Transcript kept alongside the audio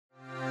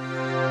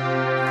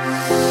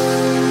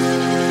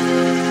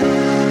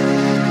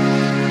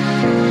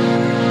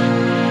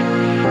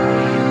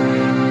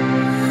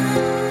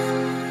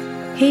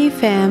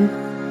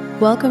fam.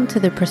 Welcome to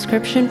the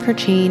Prescription for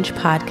Change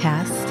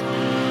podcast.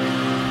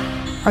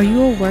 Are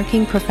you a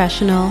working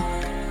professional,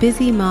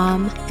 busy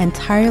mom, and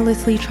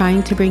tirelessly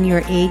trying to bring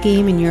your A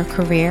game in your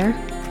career?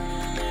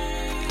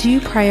 Do you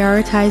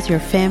prioritize your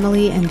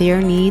family and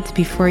their needs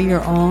before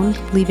your own,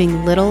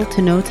 leaving little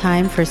to no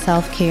time for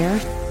self-care?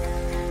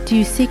 Do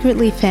you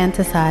secretly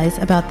fantasize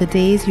about the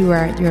days you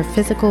are at your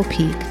physical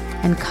peak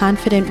and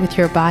confident with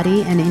your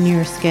body and in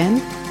your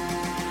skin?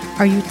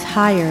 Are you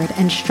tired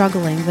and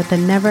struggling with the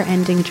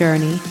never-ending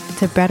journey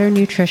to better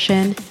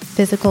nutrition,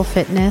 physical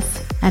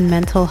fitness, and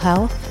mental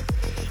health?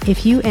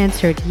 If you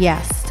answered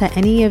yes to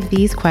any of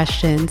these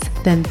questions,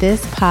 then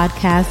this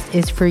podcast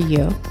is for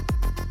you.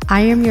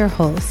 I am your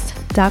host,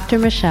 Dr.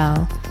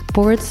 Michelle,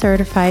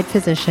 board-certified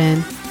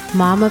physician,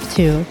 mom of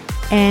two,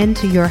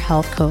 and your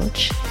health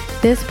coach.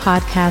 This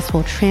podcast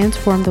will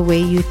transform the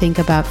way you think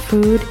about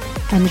food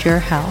and your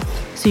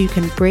health so you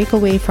can break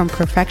away from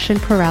perfection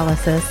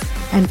paralysis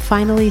and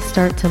finally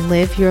start to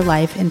live your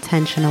life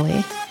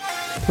intentionally.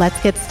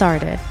 Let's get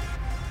started.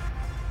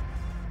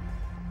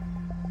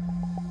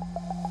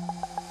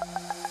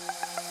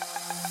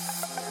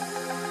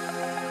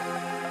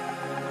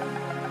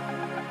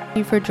 Thank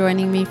you for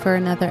joining me for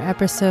another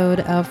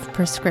episode of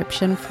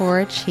Prescription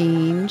for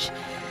Change.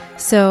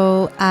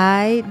 So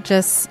I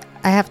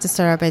have to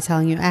start out by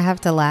telling you, I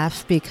have to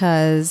laugh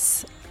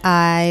because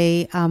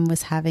I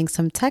was having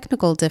some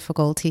technical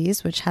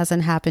difficulties, which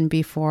hasn't happened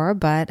before,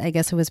 but I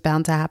guess it was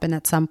bound to happen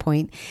at some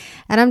point.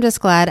 And I'm just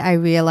glad I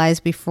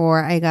realized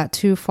before I got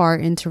too far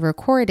into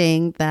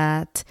recording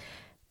that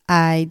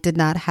I did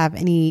not have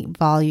any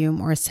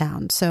volume or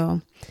sound. So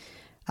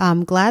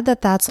I'm glad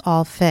that that's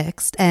all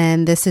fixed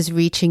and this is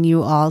reaching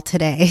you all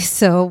today.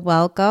 So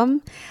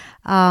welcome.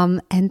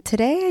 And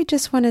today I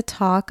just want to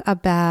talk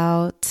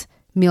about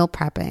meal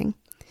prepping.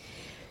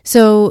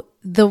 So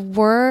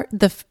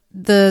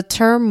the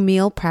term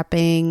meal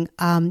prepping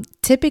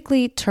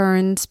typically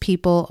turns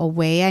people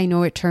away. I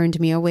know it turned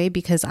me away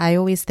because I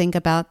always think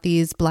about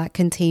these black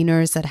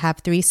containers that have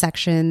 3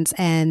 sections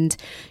and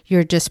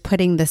you're just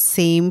putting the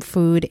same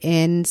food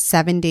in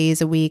 7 days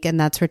a week and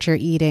that's what you're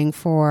eating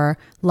for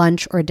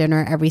lunch or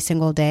dinner every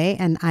single day.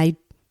 And I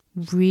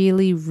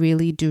really,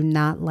 really do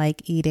not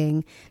like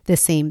eating the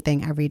same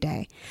thing every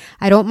day.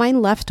 I don't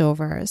mind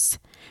leftovers,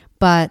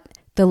 but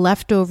the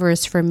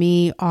leftovers for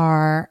me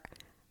are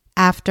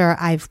after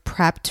I've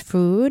prepped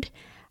food.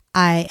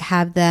 I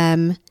have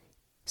them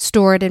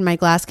stored in my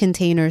glass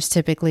containers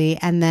typically,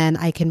 and then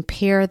I can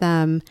pair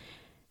them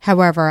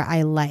however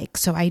I like.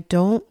 So I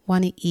don't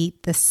want to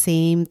eat the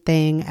same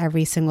thing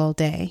every single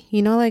day.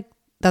 You know, like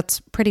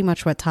that's pretty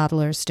much what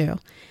toddlers do.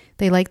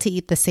 They like to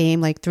eat the same,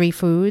 like 3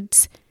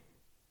 foods,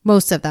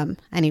 most of them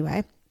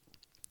anyway,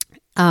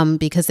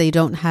 because they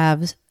don't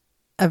have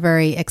a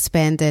very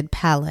expanded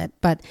palate,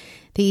 but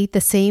they eat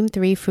the same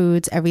 3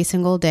 foods every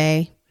single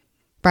day.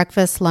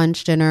 Breakfast,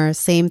 lunch, dinner,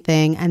 same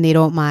thing, and they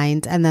don't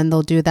mind. And then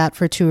they'll do that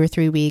for 2 or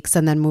 3 weeks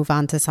and then move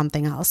on to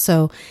something else.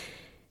 So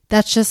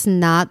that's just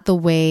not the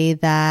way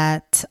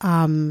that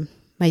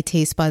my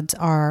taste buds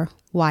are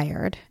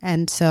wired.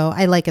 And so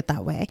I like it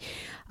that way.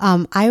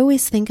 I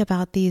always think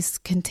about these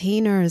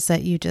containers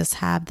that you just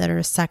have that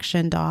are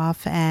sectioned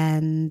off,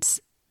 and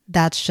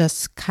that's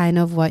just kind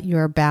of what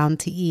you're bound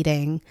to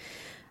eating.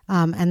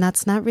 And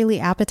that's not really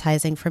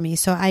appetizing for me.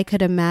 So I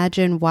could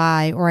imagine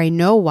why, or I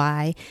know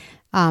why,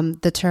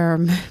 the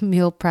term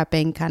meal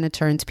prepping kind of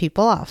turns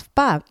people off.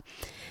 But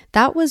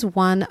that was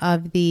one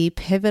of the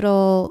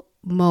pivotal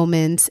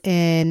moments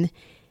in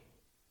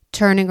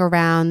turning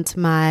around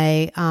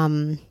my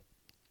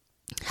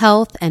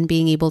health and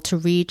being able to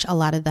reach a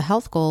lot of the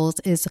health goals,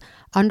 is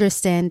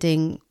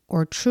understanding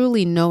or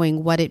truly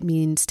knowing what it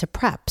means to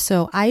prep.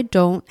 So I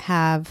don't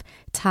have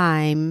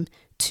time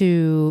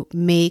to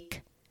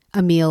make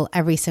a meal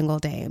every single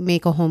day,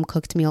 make a home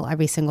cooked meal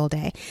every single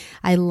day.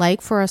 I like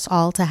for us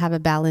all to have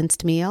a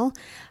balanced meal.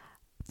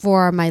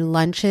 For my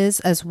lunches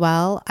as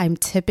well, I'm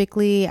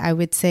typically, I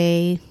would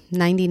say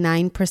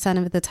 99%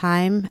 of the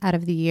time out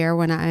of the year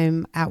when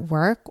I'm at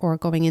work or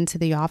going into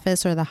the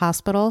office or the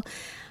hospital,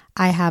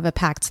 I have a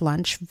packed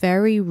lunch.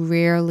 Very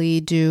rarely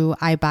do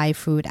I buy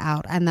food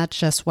out, and that's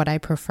just what I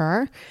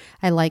prefer.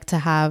 I like to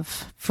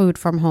have food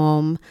from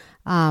home,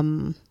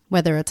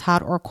 whether it's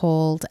hot or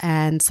cold,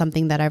 and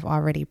something that I've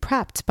already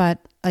prepped. But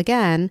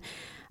again,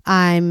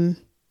 I'm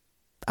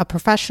a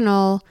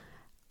professional,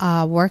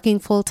 working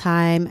full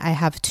time. I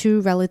have 2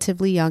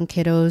 relatively young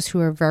kiddos who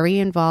are very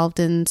involved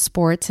in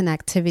sports and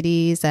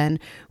activities, and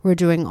we're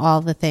doing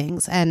all the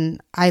things. And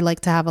I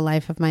like to have a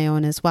life of my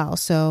own as well.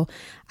 So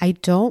I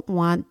don't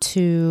want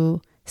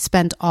to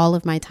spend all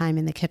of my time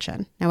in the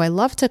kitchen. Now, I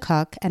love to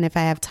cook, and if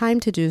I have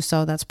time to do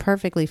so, that's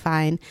perfectly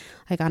fine.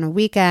 Like on a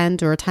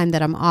weekend or a time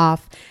that I'm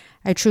off,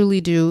 I truly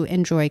do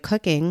enjoy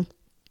cooking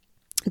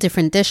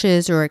different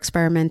dishes or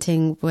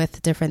experimenting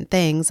with different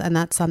things. And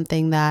that's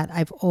something that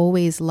I've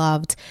always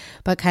loved,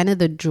 but kind of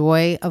the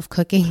joy of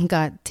cooking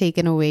got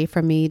taken away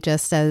from me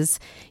just as,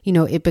 you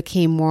know, it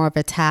became more of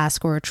a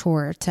task or a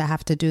chore to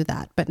have to do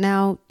that. But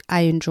now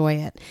I enjoy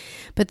it.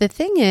 But the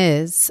thing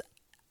is,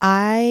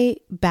 I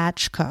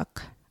batch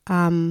cook.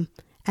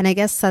 And I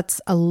guess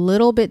that's a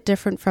little bit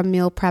different from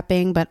meal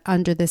prepping, but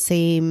under the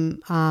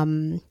same,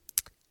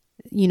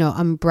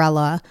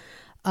 umbrella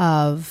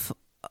of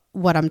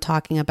what I'm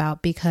talking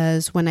about.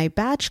 Because when I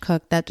batch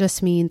cook, that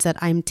just means that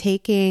I'm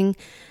taking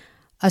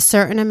a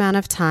certain amount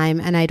of time,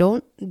 and I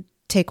don't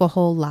take a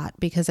whole lot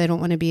because I don't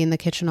want to be in the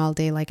kitchen all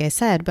day, like I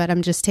said, but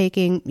I'm just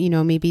taking,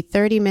 maybe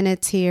 30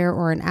 minutes here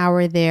or an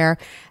hour there.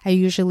 I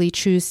usually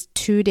choose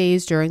 2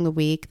 days during the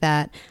week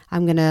that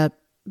I'm going to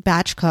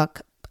batch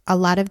cook. A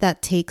lot of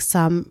that takes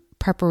some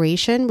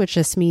preparation, which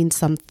just means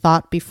some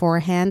thought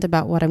beforehand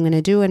about what I'm going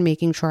to do and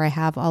making sure I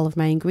have all of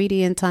my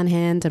ingredients on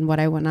hand and what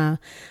I want to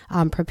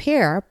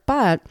prepare.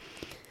 But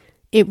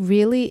it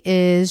really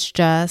is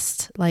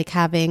just like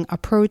having a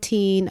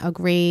protein, a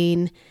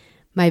grain,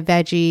 my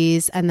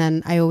veggies, and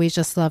then I always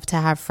just love to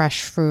have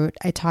fresh fruit.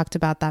 I talked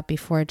about that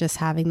before, just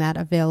having that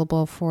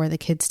available for the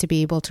kids to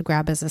be able to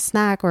grab as a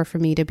snack or for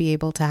me to be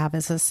able to have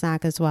as a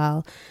snack as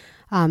well.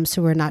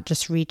 So we're not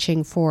just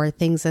reaching for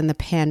things in the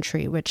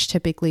pantry, which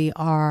typically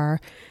are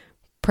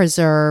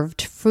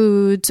preserved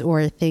foods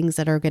or things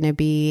that are going to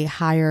be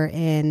higher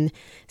in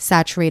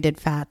saturated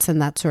fats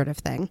and that sort of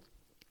thing,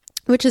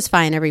 which is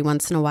fine every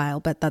once in a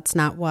while, but that's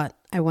not what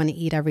I want to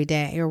eat every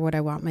day or what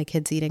I want my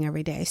kids eating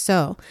every day.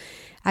 So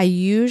I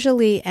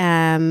usually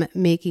am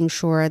making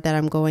sure that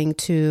I'm going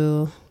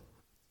to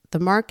the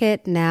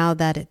market now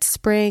that it's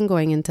spring,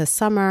 going into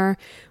summer.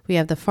 We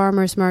have the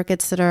farmers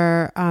markets that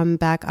are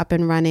back up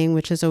and running,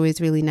 which is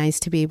always really nice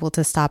to be able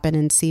to stop in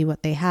and see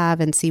what they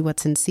have and see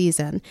what's in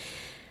season.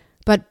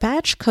 But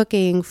batch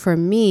cooking for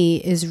me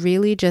is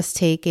really just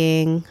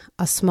taking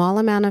a small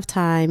amount of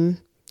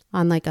time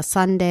on like a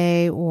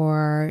Sunday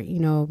or,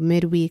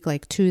 midweek,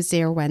 like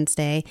Tuesday or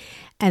Wednesday.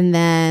 And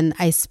then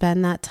I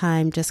spend that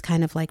time just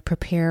kind of like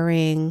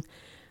preparing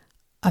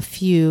a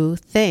few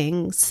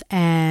things.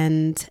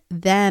 And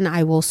then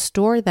I will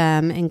store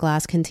them in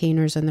glass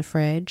containers in the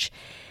fridge.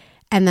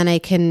 And then I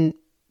can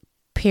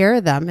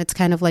pair them. It's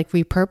kind of like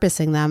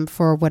repurposing them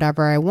for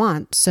whatever I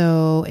want.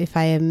 So if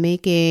I am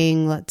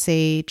making, let's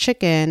say,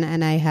 chicken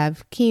and I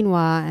have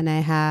quinoa and I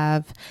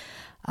have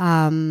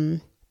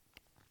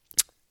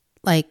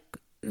like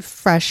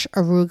fresh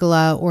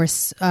arugula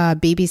or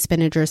baby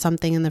spinach or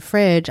something in the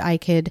fridge, I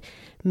could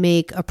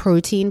make a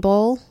protein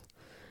bowl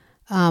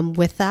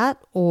with that,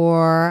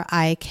 or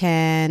I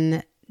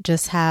can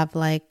just have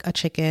like a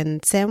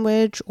chicken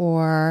sandwich,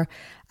 or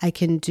I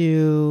can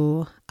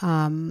do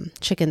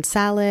chicken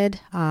salad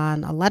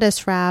on a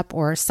lettuce wrap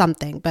or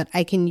something. But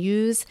I can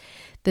use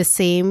the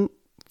same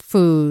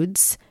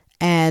foods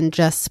and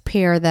just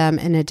pair them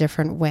in a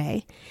different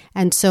way.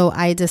 And so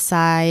I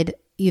decide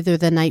either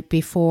the night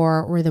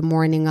before or the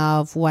morning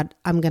of what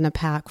I'm going to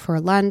pack for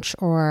lunch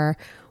or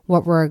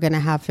what we're going to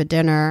have for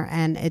dinner.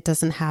 And it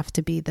doesn't have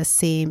to be the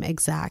same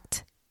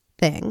exact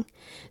thing.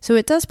 So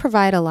it does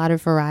provide a lot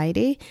of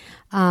variety.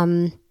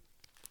 And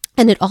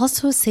it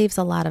also saves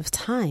a lot of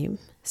time.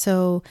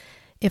 So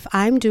if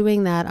I'm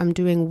doing that, I'm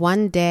doing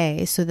one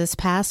day. So this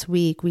past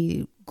week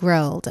we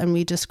grilled and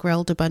we just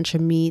grilled a bunch of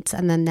meats.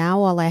 And then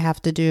now all I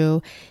have to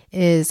do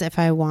is if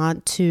I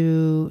want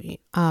to,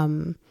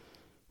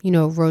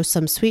 roast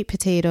some sweet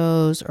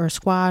potatoes or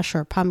squash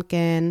or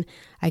pumpkin,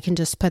 I can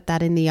just put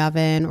that in the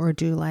oven or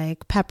do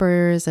like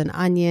peppers and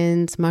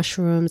onions,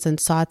 mushrooms, and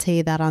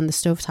saute that on the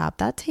stovetop.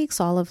 That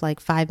takes all of like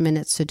 5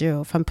 minutes to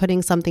do. If I'm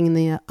putting something in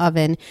the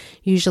oven,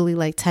 usually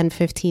like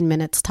 10-15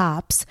 minutes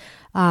tops,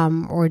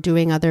 or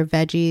doing other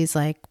veggies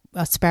like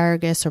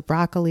asparagus or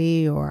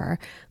broccoli or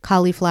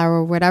cauliflower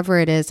or whatever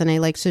it is. And I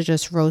like to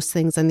just roast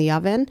things in the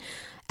oven.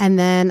 And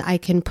then I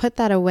can put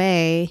that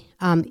away,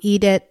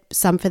 eat it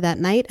some for that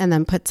night, and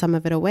then put some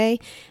of it away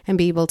and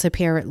be able to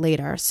pair it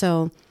later.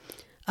 So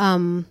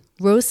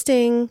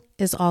roasting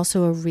is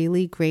also a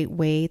really great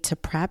way to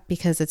prep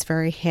because it's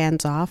very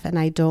hands-off and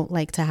I don't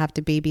like to have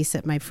to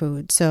babysit my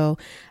food. So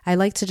I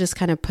like to just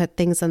kind of put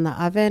things in the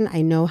oven.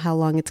 I know how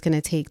long it's going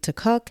to take to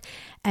cook,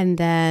 and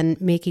then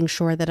making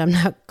sure that I'm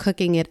not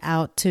cooking it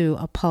out to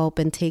a pulp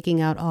and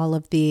taking out all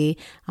of the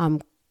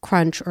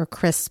crunch or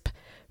crisp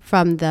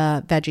from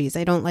the veggies.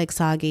 I don't like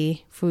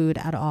soggy food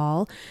at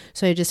all.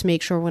 So I just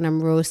make sure when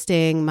I'm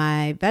roasting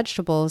my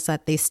vegetables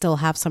that they still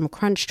have some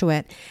crunch to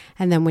it.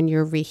 And then when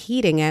you're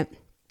reheating it,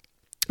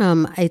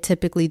 I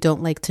typically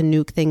don't like to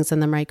nuke things in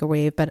the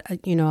microwave, but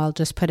I'll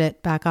just put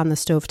it back on the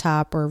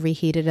stovetop or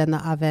reheat it in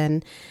the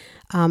oven.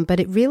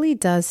 But it really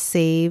does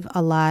save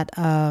a lot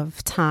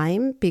of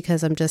time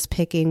because I'm just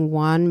picking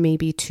 1,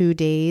 maybe 2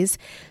 days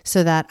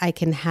so that I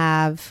can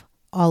have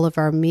all of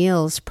our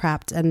meals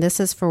prepped. And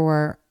this is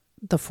for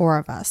the 4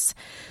 of us.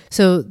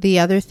 So the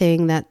other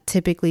thing that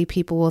typically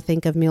people will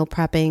think of meal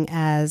prepping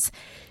as,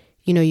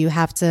 you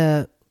have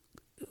to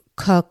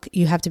cook,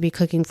 you have to be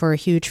cooking for a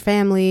huge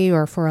family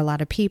or for a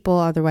lot of people.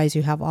 Otherwise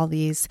you have all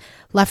these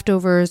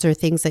leftovers or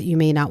things that you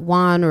may not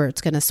want, or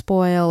it's going to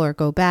spoil or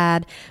go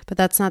bad. But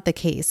that's not the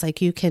case.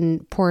 Like you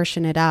can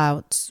portion it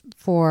out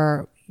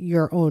for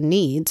your own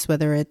needs,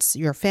 whether it's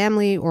your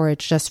family or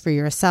it's just for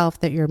yourself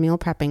that you're meal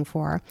prepping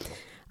for.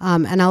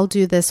 And I'll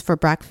do this for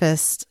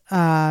breakfast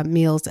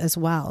meals as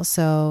well.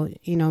 So,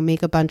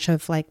 make a bunch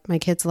of, like, my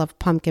kids love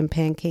pumpkin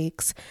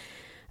pancakes,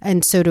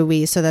 and so do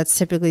we. So that's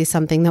typically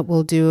something that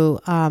we'll do.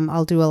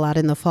 I'll do a lot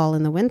in the fall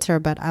and the winter,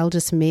 but I'll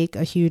just make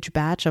a huge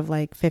batch of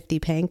like 50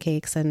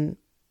 pancakes and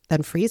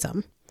then freeze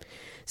them.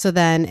 So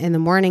then in the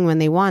morning when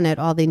they want it,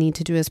 all they need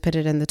to do is put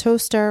it in the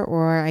toaster,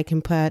 or I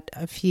can put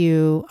a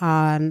few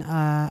on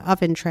an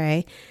oven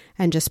tray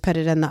and just put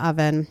it in the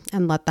oven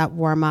and let that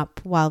warm up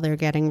while they're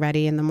getting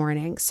ready in the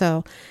morning.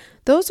 So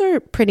those are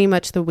pretty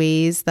much the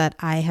ways that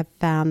I have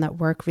found that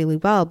work really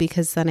well,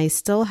 because then I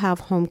still have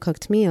home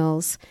cooked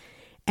meals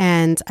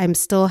and I'm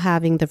still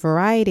having the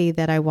variety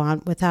that I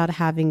want without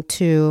having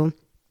to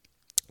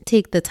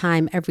take the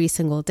time every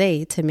single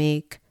day to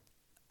make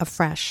a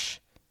fresh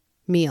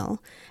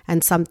meal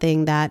and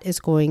something that is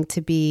going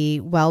to be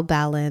well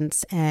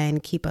balanced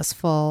and keep us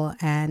full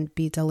and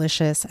be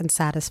delicious and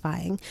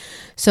satisfying.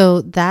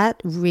 So that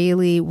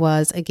really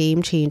was a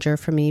game changer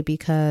for me,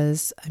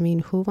 because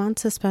who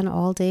wants to spend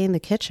all day in the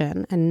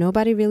kitchen? And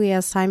nobody really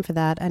has time for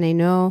that. And I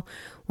know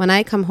when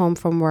I come home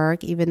from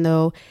work, even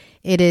though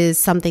it is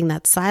something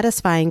that's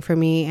satisfying for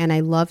me and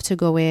I love to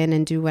go in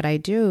and do what I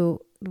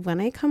do,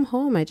 when I come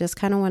home, I just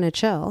kind of want to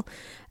chill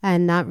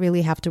and not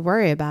really have to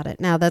worry about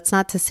it. Now, that's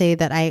not to say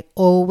that I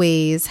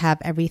always have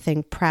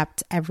everything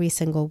prepped every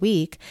single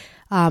week.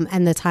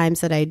 And the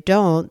times that I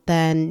don't,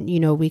 then,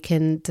 we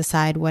can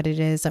decide what it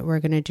is that we're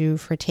going to do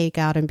for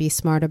takeout and be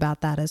smart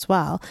about that as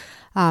well.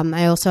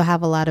 I also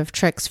have a lot of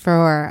tricks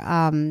for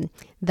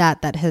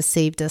that has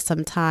saved us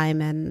some time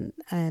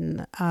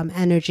and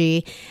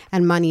energy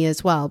and money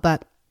as well.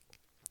 But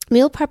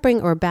meal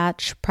prepping or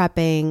batch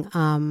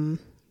prepping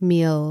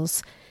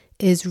meals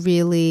is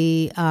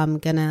really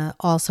going to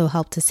also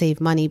help to save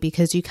money,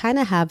 because you kind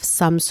of have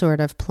some sort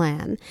of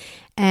plan.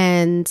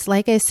 And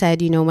like I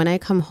said, when I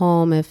come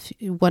home, if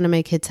one of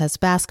my kids has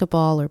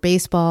basketball or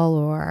baseball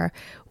or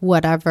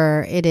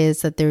whatever it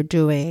is that they're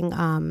doing,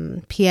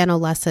 piano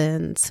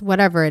lessons,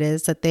 whatever it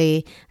is that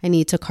I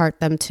need to cart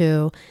them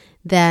to,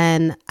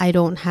 then I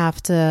don't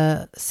have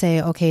to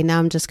say, okay, now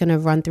I'm just going to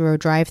run through a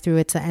drive-through.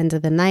 It's the end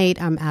of the night.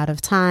 I'm out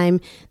of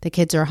time. The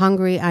kids are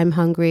hungry. I'm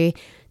hungry.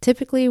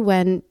 Typically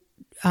when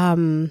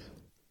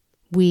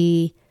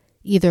we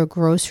either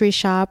grocery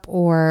shop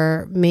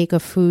or make a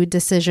food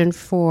decision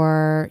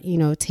for,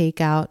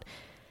 takeout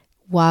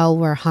while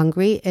we're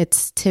hungry,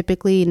 it's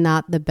typically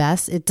not the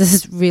best. It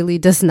really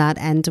does not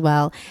end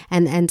well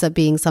and ends up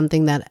being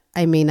something that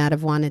I may not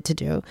have wanted to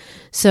do.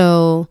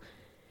 So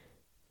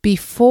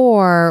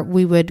before,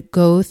 we would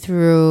go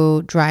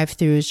through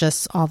drive-thrus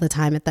just all the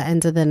time at the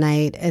end of the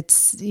night.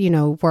 It's,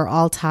 we're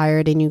all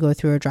tired and you go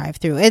through a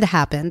drive-thru. It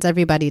happens.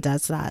 Everybody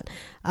does that.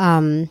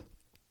 But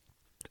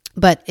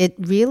it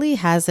really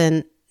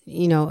hasn't,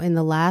 in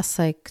the last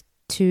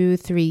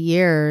 2-3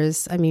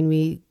 years,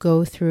 we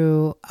go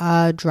through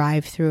a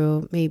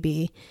drive-thru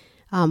maybe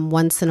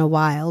once in a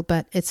while,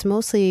 but it's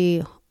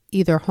mostly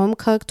either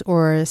home-cooked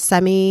or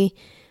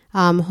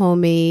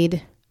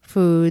semi-homemade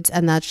foods,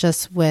 and that's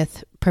just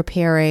with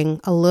preparing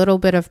a little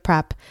bit of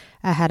prep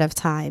ahead of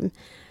time.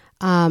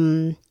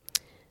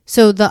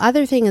 So the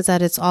other thing is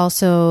that it's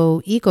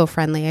also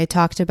eco-friendly. I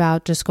talked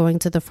about just going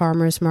to the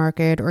farmer's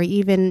market or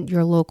even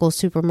your local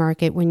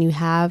supermarket. When you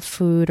have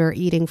food or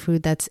eating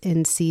food that's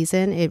in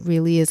season, it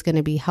really is going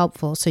to be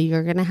helpful. So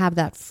you're going to have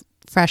that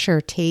fresher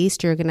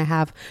taste. You're going to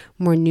have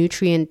more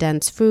nutrient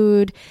dense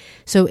food.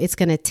 So it's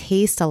going to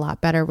taste a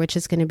lot better, which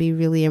is going to be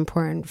really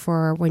important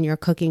for when you're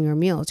cooking your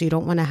meals. You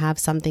don't want to have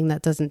something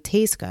that doesn't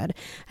taste good.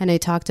 And I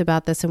talked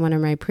about this in one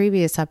of my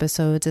previous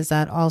episodes, is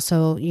that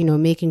also,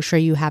 making sure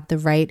you have the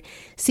right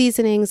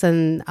seasonings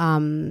and,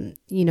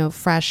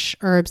 fresh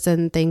herbs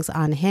and things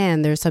on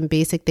hand. There's some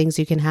basic things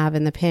you can have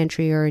in the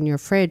pantry or in your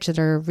fridge that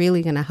are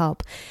really going to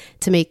help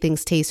to make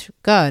things taste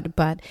good.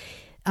 But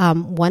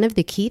one of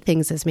the key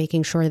things is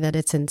making sure that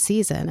it's in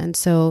season. And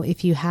so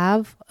if you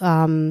have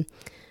a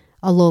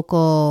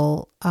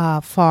local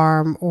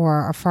farm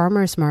or a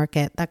farmer's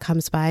market that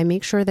comes by,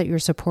 make sure that you're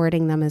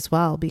supporting them as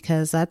well,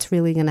 because that's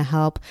really going to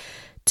help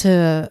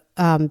to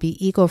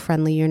be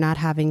eco-friendly. You're not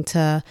having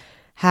to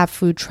have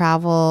food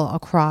travel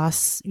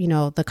across,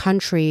 the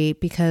country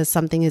because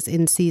something is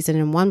in season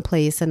in one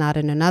place and not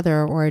in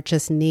another, or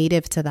just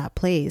native to that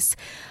place.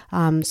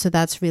 So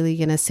that's really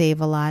going to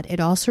save a lot. It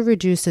also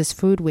reduces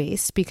food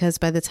waste, because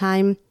by the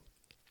time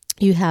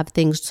you have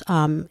things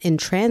in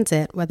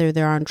transit, whether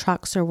they're on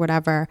trucks or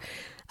whatever,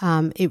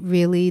 it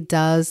really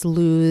does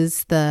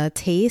lose the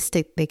taste.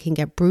 They can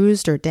get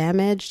bruised or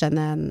damaged, and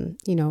then,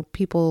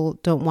 people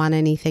don't want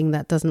anything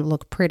that doesn't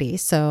look pretty.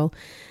 So,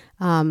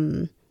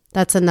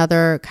 that's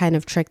another kind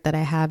of trick that I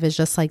have, is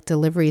just like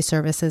delivery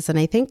services. And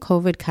I think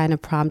COVID kind of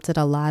prompted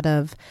a lot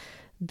of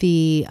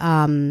the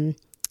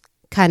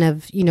kind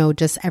of,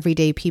 just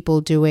everyday people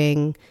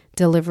doing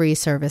delivery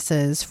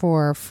services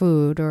for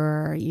food,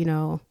 or,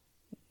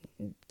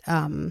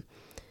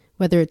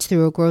 whether it's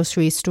through a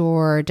grocery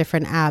store or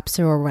different apps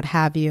or what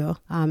have you,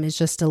 is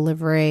just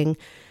delivering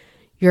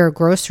your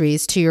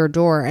groceries to your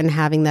door and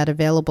having that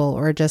available,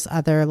 or just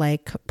other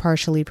like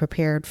partially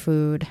prepared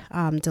food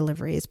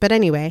deliveries. But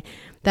anyway,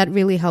 that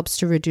really helps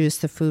to reduce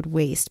the food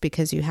waste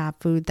because you have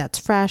food that's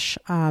fresh,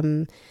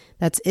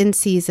 that's in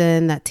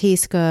season, that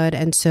tastes good.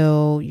 And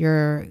so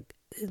you're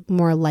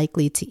more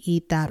likely to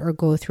eat that or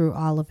go through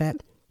all of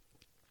it.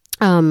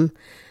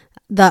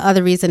 The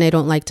other reason I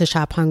don't like to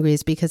shop hungry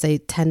is because I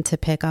tend to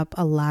pick up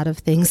a lot of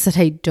things that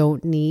I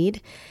don't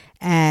need.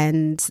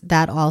 And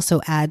that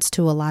also adds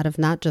to a lot of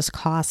not just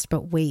cost,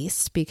 but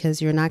waste,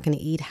 because you're not going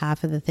to eat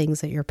half of the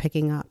things that you're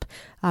picking up.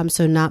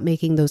 So not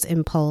making those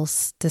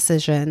impulse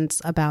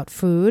decisions about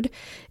food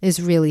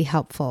is really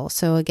helpful.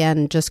 So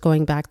again, just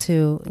going back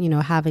to,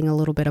 having a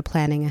little bit of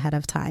planning ahead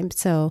of time.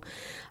 So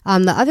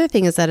the other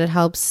thing is that it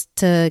helps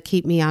to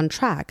keep me on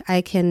track.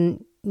 I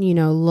can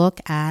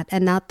look at,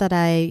 and not that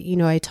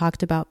I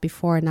talked about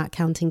before, not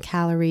counting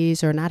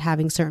calories or not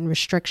having certain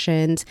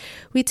restrictions.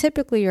 We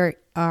typically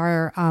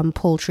are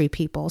poultry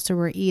people. So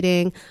we're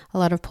eating a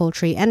lot of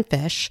poultry and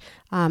fish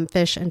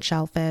and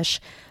shellfish,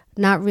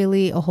 not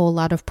really a whole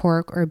lot of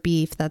pork or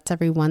beef. That's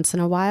every once in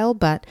a while,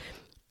 but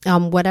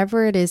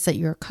whatever it is that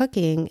you're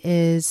cooking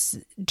is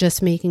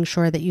just making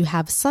sure that you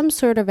have some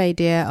sort of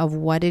idea of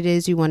what it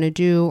is you want to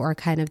do, or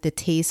kind of the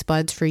taste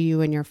buds for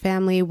you and your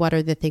family. What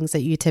are the things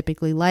that you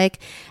typically like?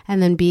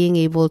 And then being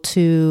able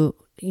to,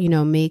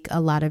 make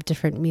a lot of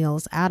different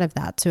meals out of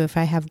that. So if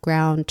I have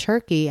ground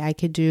turkey, I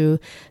could do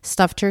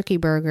stuffed turkey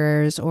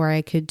burgers, or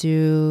I could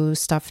do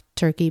stuffed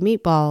turkey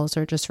meatballs,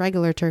 or just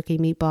regular turkey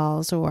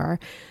meatballs, or,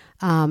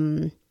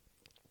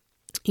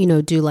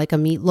 do like a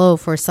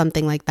meatloaf or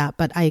something like that.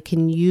 But I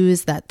can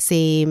use that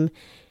same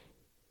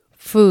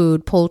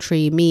food,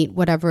 poultry, meat,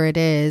 whatever it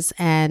is,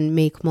 and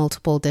make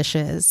multiple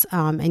dishes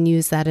and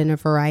use that in a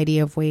variety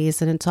of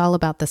ways. And it's all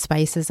about the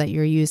spices that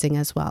you're using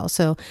as well.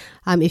 So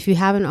if you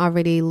haven't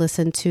already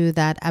listened to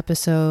that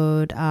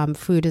episode,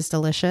 Food is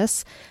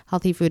Delicious,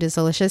 Healthy Food is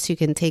Delicious, you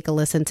can take a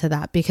listen to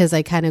that, because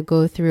I kind of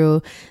go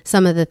through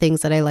some of the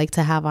things that I like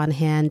to have on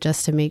hand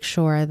just to make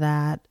sure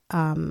that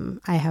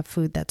I have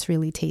food that's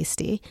really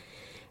tasty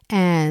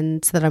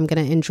and that I'm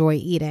going to enjoy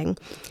eating.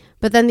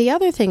 But then the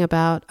other thing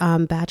about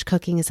batch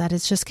cooking is that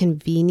it's just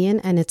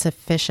convenient and it's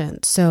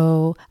efficient.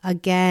 So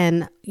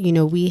again,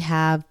 we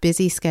have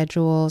busy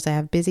schedules. I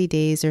have busy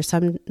days. There's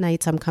some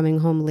nights I'm coming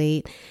home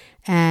late,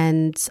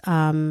 and,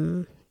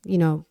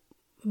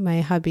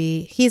 my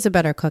hubby, he's a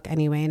better cook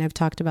anyway, and I've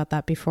talked about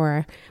that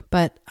before.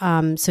 But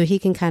so he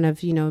can kind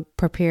of,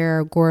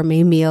 prepare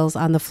gourmet meals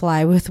on the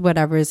fly with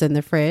whatever's in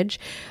the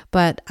fridge.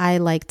 But I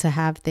like to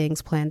have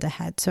things planned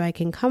ahead, so I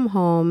can come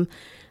home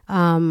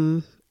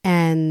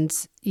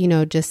and,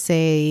 just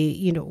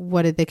say,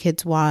 what do the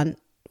kids want?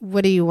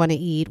 What do you want to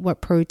eat?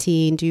 What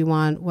protein do you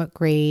want? What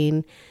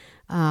grain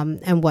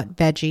and what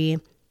veggie?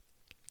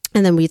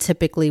 And then we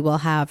typically will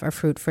have a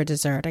fruit for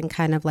dessert and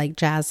kind of like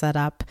jazz that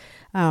up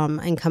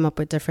and come up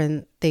with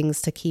different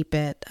things to keep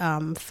it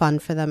fun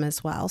for them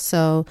as well.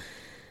 So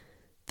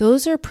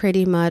those are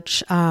pretty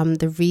much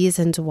the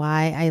reasons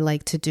why I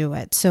like to do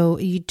it. So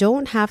you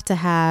don't have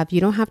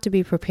to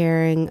be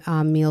preparing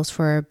meals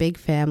for a big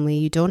family.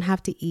 You don't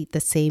have to eat the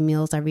same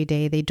meals every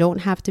day. They don't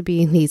have to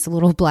be in these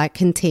little black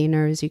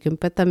containers. You can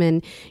put them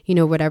in,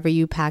 whatever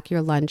you pack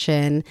your lunch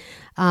in.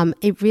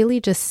 It really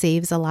just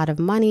saves a lot of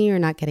money. You're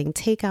not getting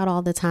takeout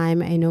all the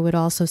time. I know it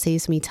also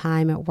saves me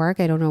time at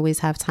work. I don't always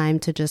have time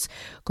to just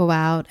go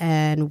out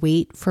and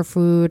wait for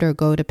food or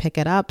go to pick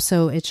it up.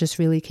 So it's just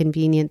really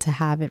convenient to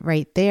have it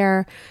right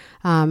there.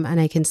 And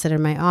I can sit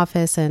in my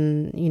office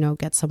and,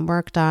 get some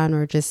work done,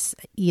 or just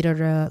eat at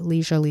a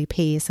leisurely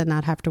pace and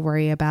not have to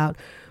worry about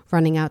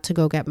running out to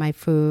go get my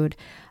food.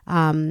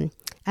 And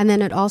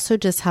then it also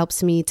just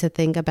helps me to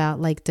think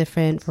about like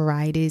different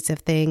varieties of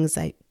things.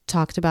 I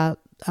talked about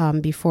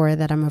before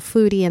that I'm a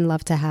foodie and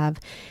love to have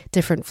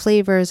different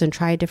flavors and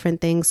try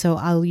different things. So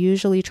I'll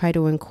usually try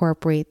to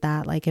incorporate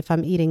that. Like if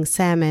I'm eating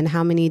salmon,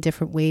 how many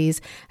different ways?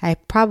 I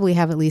probably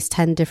have at least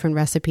 10 different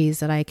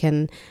recipes that I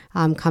can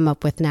come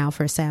up with now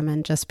for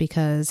salmon, just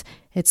because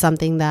it's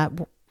something that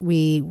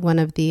one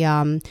of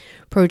the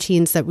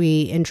proteins that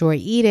we enjoy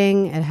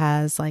eating. It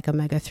has like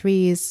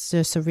omega-3s,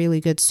 just a really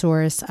good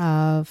source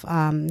of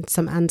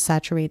some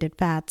unsaturated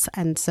fats.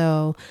 And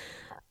so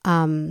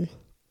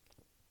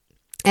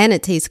and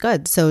it tastes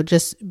good. So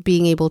just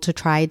being able to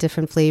try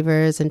different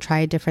flavors and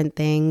try different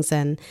things,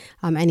 and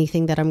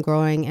anything that I'm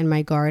growing in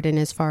my garden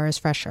as far as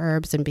fresh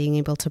herbs, and being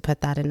able to put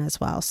that in as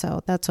well.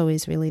 So that's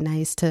always really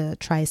nice to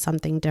try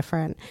something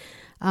different.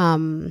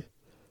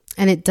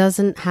 And it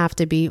doesn't have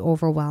to be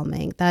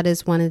overwhelming. That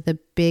is one of the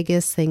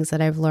biggest things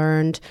that I've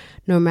learned.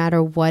 No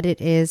matter what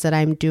it is that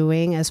I'm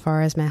doing as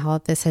far as my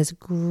health, this has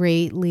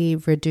greatly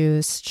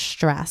reduced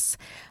stress.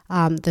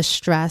 the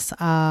stress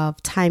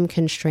of time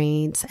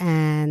constraints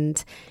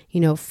and,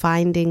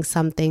 finding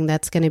something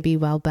that's going to be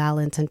well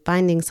balanced and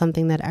finding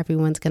something that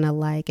everyone's going to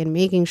like and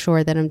making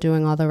sure that I'm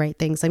doing all the right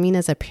things. I mean,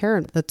 as a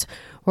parent, that's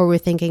what we're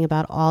thinking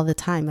about all the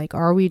time. Like,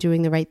 are we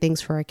doing the right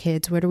things for our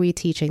kids? What are we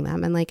teaching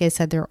them? And like I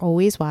said, they're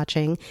always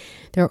watching.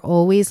 They're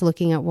always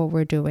looking at what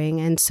we're doing.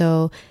 And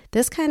so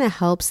this kind of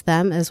helps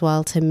them as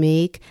well to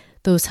make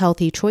those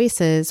healthy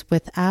choices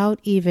without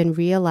even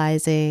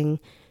realizing,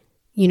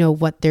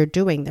 what they're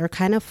doing. They're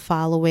kind of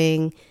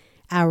following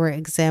our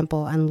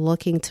example and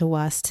looking to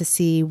us to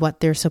see what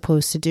they're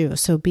supposed to do.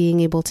 So being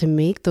able to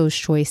make those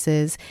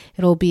choices,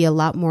 it'll be a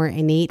lot more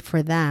innate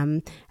for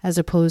them as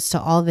opposed to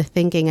all the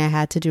thinking I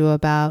had to do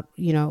about,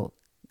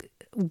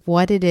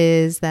 what it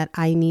is that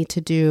I need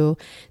to do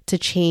to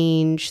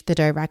change the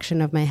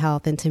direction of my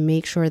health and to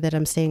make sure that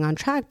I'm staying on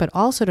track, but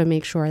also to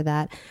make sure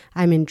that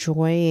I'm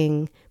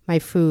enjoying my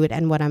food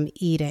and what I'm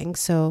eating.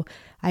 So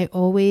I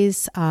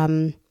always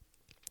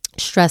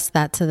stress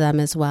that to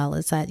them as well,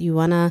 is that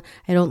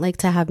I don't like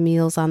to have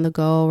meals on the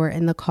go or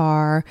in the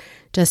car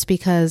just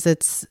because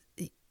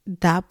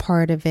that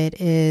part of it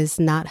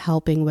is not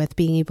helping with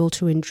being able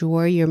to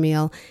enjoy your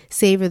meal,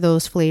 savor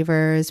those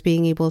flavors,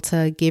 being able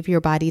to give your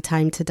body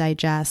time to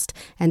digest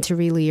and to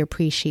really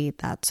appreciate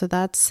that. So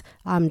that's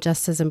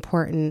just as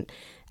important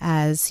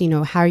as,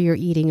 how you're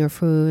eating your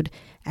food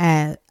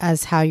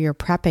as how you're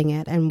prepping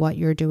it and what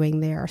you're doing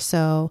there.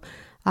 So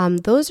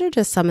those are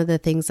just some of the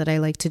things that I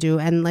like to do.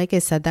 And like I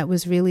said, that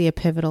was really a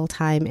pivotal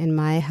time in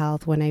my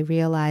health when I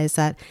realized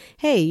that,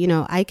 hey,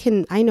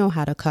 I know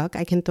how to cook.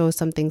 I can throw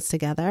some things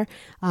together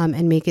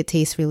and make it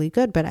taste really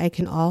good, but I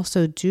can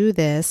also do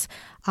this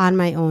on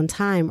my own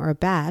time or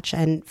batch.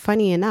 And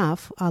funny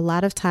enough, a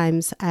lot of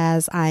times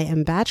as I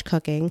am batch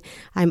cooking,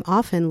 I'm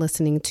often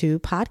listening to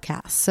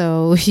podcasts.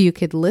 So you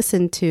could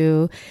listen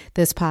to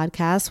this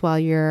podcast while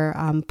you're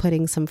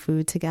putting some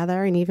food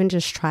together and even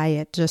just try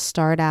it. Just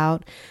start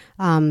out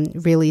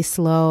really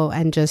slow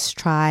and just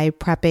try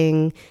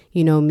prepping,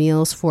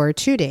 meals for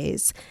 2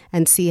 days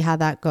and see how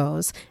that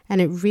goes.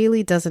 And it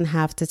really doesn't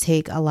have to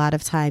take a lot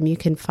of time. You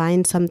can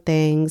find some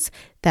things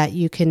that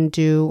you can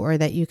do or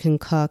that you can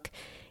cook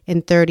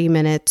in 30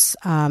 minutes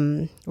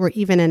or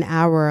even an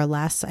hour or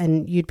less,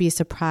 and you'd be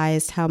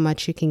surprised how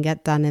much you can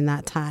get done in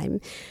that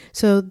time.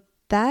 So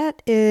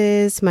that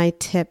is my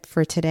tip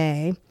for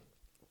today.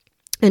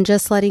 And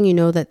just letting you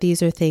know that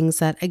these are things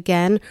that,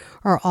 again,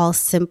 are all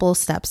simple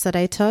steps that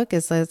I took.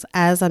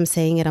 As I'm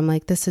saying it, I'm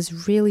like, this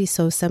is really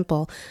so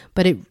simple,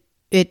 but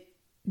it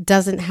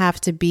doesn't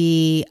have to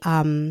be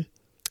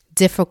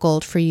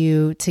difficult for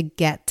you to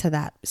get to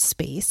that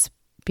space,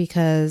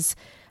 because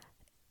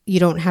you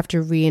don't have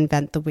to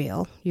reinvent the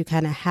wheel. You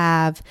kind of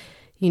have,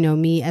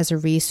 me as a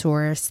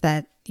resource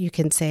that you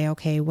can say,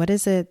 okay, what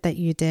is it that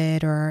you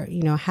did? Or,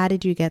 how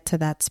did you get to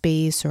that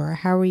space? Or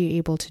how were you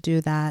able to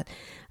do that?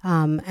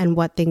 And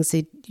what things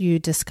did you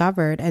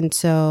discovered? And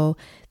so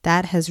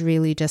that has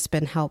really just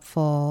been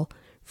helpful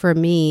for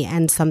me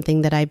and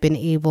something that I've been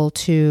able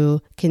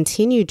to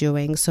continue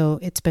doing. So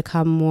it's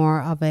become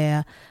more of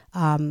a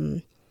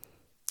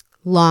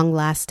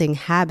long-lasting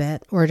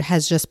habit, or it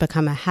has just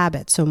become a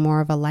habit. So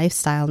more of a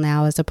lifestyle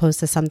now, as opposed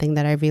to something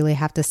that I really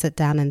have to sit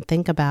down and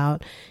think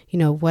about,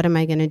 what am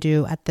I going to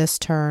do at this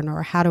turn,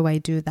 or how do I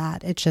do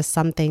that? It's just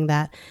something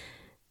that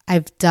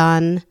I've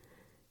done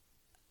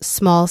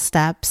small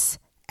steps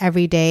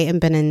every day and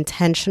been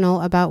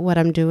intentional about what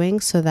I'm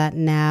doing, so that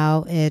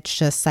now it's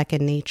just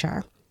second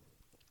nature.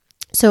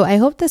 So I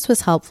hope this was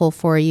helpful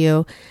for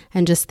you,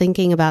 and just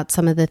thinking about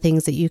some of the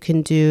things that you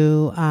can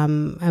do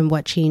and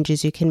what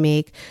changes you can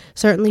make.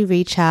 Certainly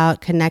reach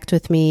out, connect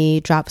with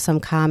me, drop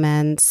some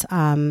comments.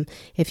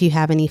 If you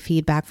have any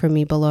feedback from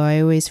me below,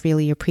 I always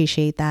really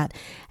appreciate that.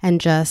 And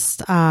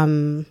just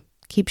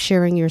keep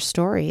sharing your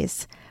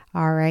stories.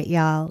 All right,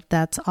 y'all,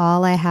 that's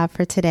all I have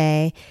for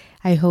today.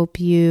 I hope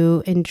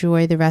you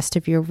enjoy the rest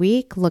of your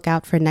week. Look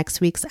out for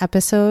next week's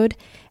episode,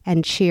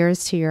 and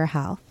cheers to your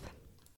health.